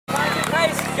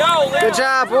Good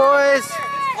job, boys.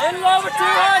 Little over 200,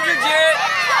 Jake.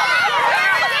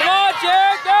 Come on,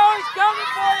 Jake. Go. He's coming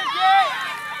for you, Jake.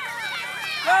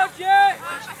 Go, Jake.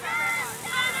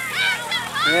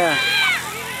 Yeah.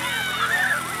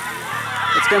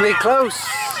 It's going to be close.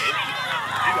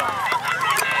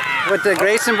 What, the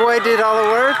Grayson boy did all the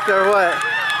work, or what?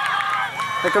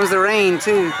 Here comes the rain,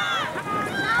 too.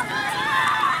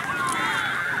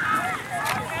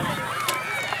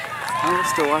 Oh, let's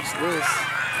still watch this.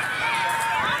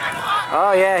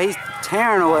 Oh, yeah, he's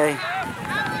tearing away.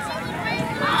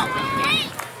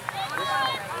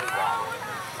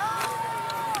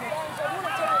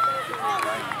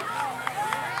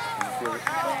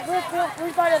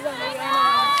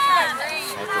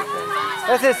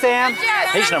 That's it, Sam.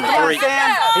 He's number 3.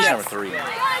 Sam. He's number 3.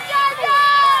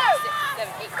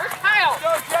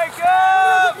 Go,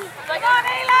 Jacob. Come on,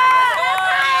 Eli.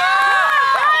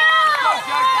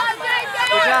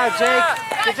 Good job, Jake.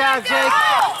 Good job, Jake.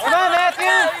 Come on, Matthew.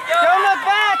 Don't look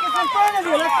back. It's in front of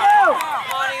you. Let's go.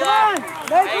 Come on.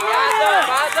 Make it move.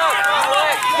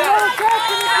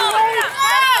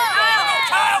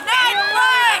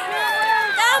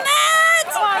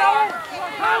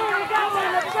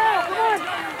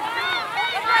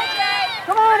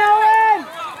 Come on, Owen.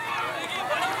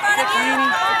 Good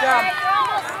job.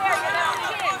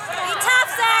 Be tough,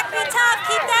 Zach. Be tough.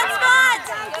 Keep that spot.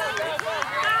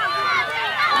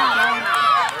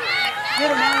 Get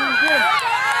him, man. Get him.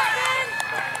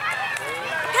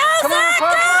 Go, Come on, Zach.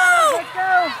 Parker. Go. Let's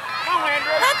go.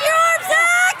 Up your arms,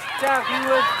 Zach. Good job,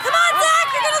 Greenwood. Come on, Zach.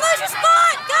 You're going to lose your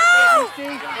spot. Go.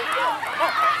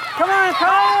 Come on,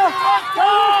 Carl. Go,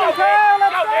 Carl.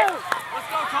 Let's go.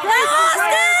 Go,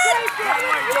 Austin.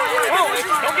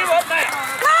 Don't give up now.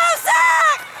 Go,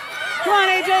 Zach. Come on,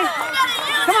 AJ.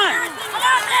 Come on.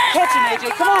 Catch him,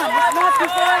 AJ. Come on. It's not too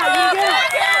far out. You can get it.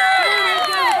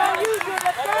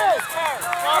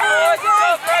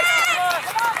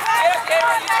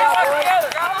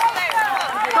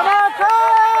 Come on,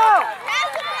 Carl!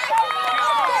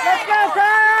 Let's go,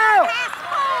 Carl!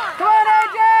 Come on,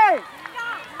 AJ!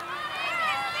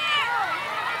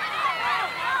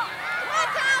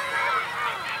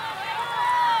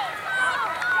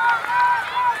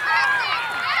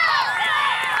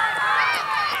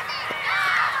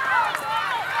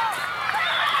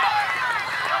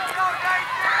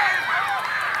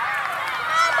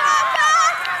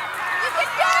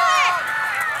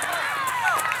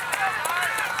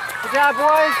 Good job,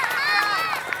 boys.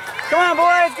 Come on,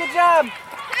 boys. Good job.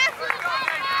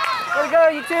 Way to go,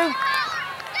 you two.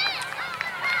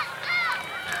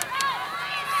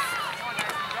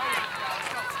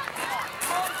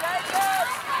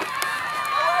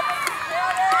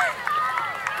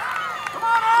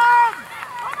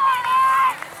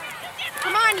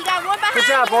 Come on, you got one behind. Good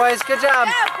job, boys. Good job.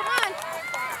 Go, come on.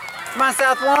 Come on,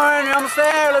 South Warren. You're almost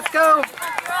there. Let's go.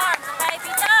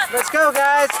 Let's go,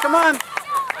 guys. Come on.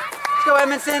 Let's go,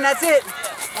 Edmondson. That's it.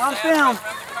 On film.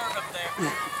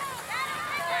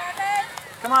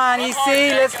 Come on,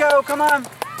 EC. Let's go. Come on.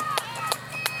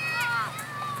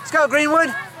 Let's go,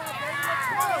 Greenwood.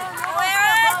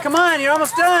 Come on. You're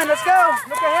almost done. Let's go.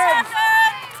 Look ahead.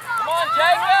 Come on,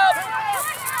 Jacob.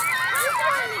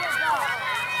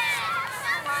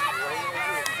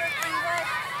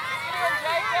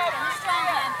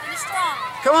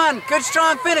 Come on. Good,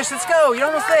 strong finish. Let's go. You're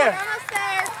almost there.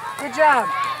 Good job.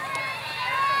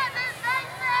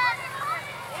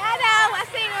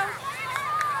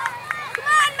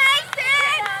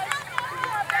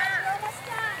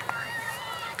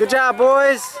 Good job,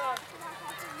 boys.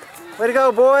 Way to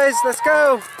go, boys. Let's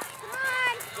go.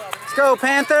 Let's go,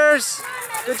 Panthers.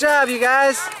 Good job, you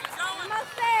guys.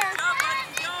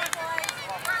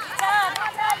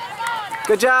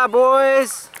 Good job,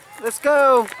 boys. Let's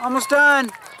go. Almost done.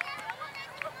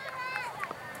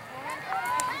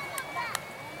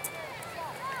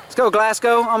 Let's go,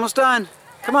 Glasgow. Almost done.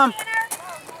 Come on.